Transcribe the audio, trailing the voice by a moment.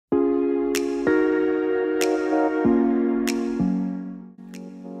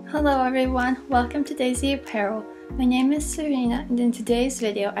Hello everyone, welcome to Daisy Apparel. My name is Serena, and in today's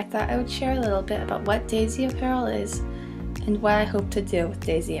video I thought I would share a little bit about what Daisy Apparel is and what I hope to do with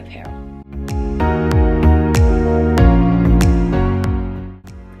Daisy Apparel.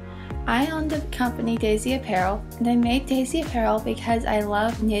 I own the company Daisy Apparel, and I made Daisy Apparel because I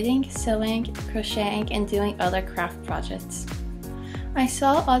love knitting, sewing, crocheting, and doing other craft projects. I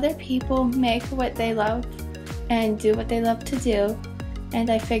saw other people make what they love and do what they love to do, and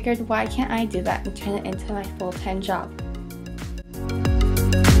I figured, why can't I do that and turn it into my full-time job?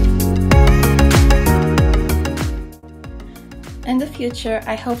 In the future,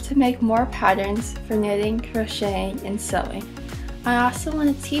 I hope to make more patterns for knitting, crocheting, and sewing. I also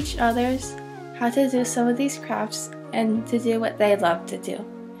want to teach others how to do some of these crafts and to do what they love to do.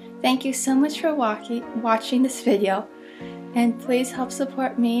 Thank you so much for watching this video, and please help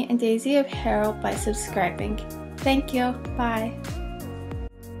support me and Daisy Apparel by subscribing. Thank you. Bye.